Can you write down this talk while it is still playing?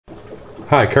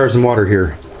Hi, Cars and Water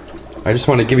here. I just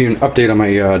want to give you an update on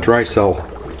my dry cell.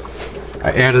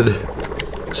 I added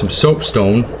some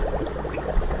soapstone,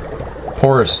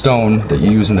 porous stone that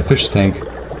you use in the fish tank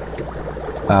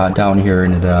down here,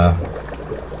 and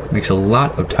it makes a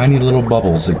lot of tiny little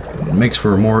bubbles. It makes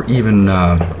for a more even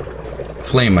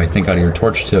flame, I think, out of your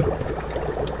torch tip.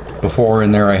 Before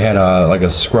in there I had like a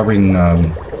scrubbing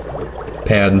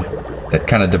pad that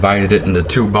kind of divided it into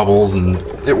two bubbles, and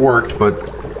it worked, but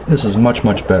this is much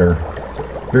better.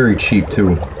 Very cheap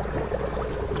too.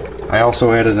 I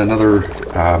also added another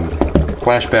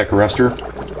flashback arrestor,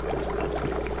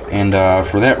 and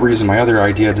for that reason my other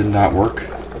idea did not work.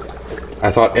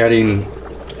 I thought adding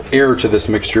air to this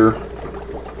mixture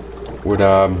would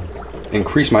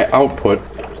increase my output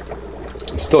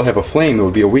and still have a flame. It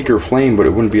would be a weaker flame, but it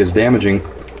wouldn't be as damaging.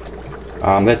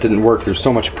 That didn't work. There's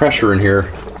so much pressure in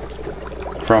here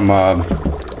from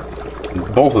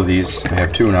both of these. I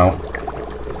have two now.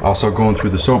 Also going through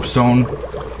the soapstone.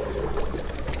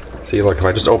 See, look, if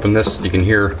I just open this, you can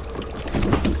hear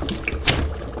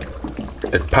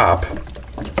it pop.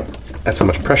 That's how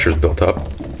much pressure is built up.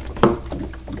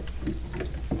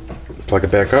 Plug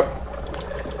it back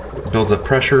up. Builds up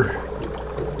pressure.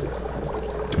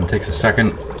 It takes a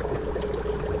second.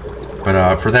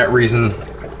 But for that reason,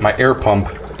 my air pump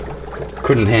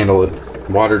couldn't handle it.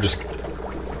 Water just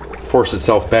forced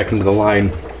itself back into the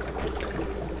line.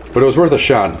 But it was worth a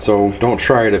shot, so don't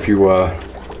try it if you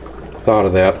thought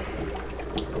of that.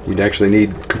 You'd actually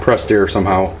need compressed air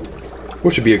somehow,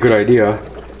 which would be a good idea.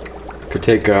 Could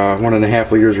take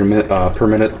 1.5 liters per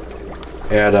minute,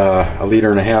 add 1.5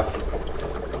 liters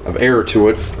of air to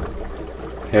it,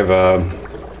 have a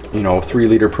 3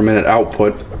 liter per minute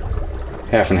output,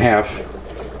 half and half,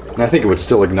 and I think it would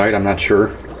still ignite. I'm not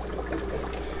sure.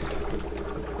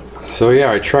 So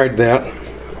yeah, I tried that.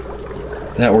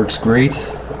 That works great.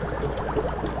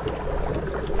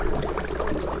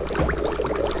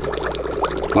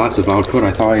 Lots of output.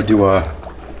 I thought I'd do a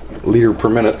liter per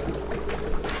minute.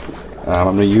 I'm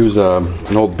going to use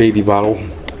an old baby bottle.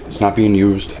 It's not being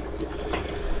used.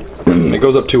 It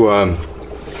goes up to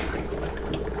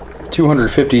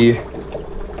 250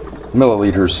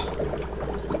 milliliters.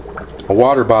 A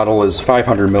water bottle is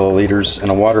 500 milliliters, and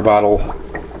a water bottle,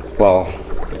 well,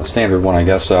 a standard one, I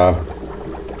guess,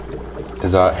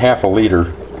 is half a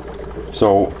liter.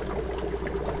 So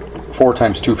 4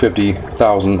 times 250,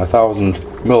 1,000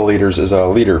 milliliters is a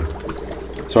liter.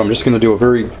 So I'm just going to do a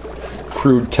very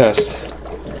crude test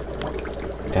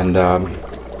and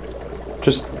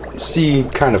just see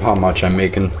kind of how much I'm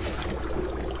making.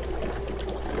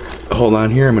 Hold on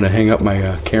here, I'm going to hang up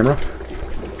my camera.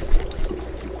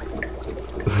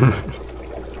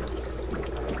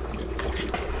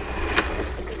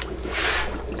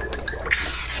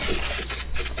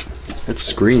 It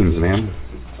screams, man.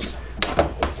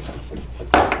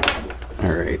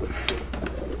 Alright.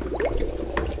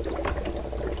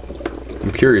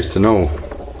 I'm curious to know.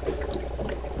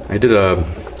 I did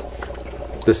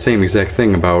the same exact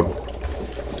thing about,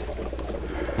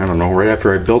 I don't know, right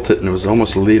after I built it, and it was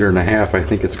almost 1.5 liters. I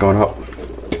think it's gone up.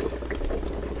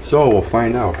 So we'll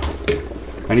find out.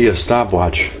 I need a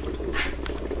stopwatch,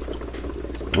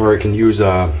 or I can use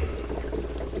the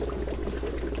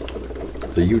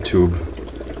YouTube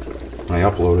when I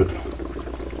upload it.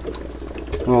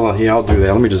 Well, yeah, I'll do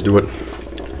that. Let me just do it.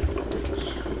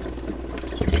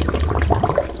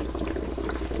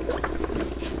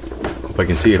 Hope I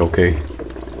can see it okay.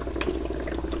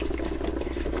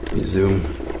 Let me zoom.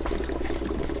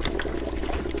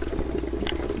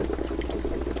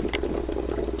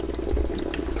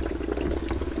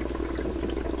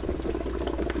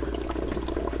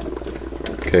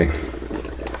 Okay.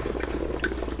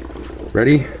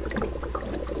 Ready?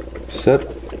 Set.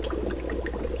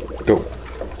 Go.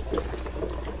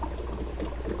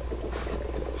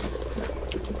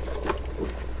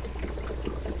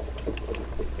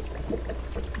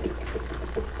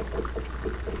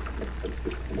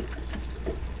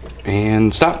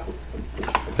 And stop.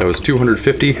 That was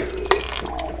 250.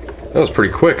 That was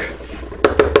pretty quick.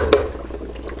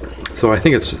 So I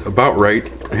think it's about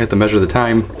right. I had to measure the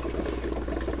time.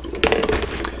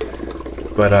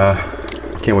 But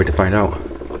can't wait to find out.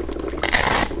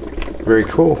 Very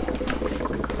cool.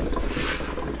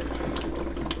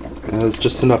 That's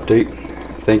just an update.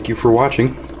 Thank you for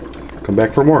watching. Come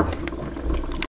back for more.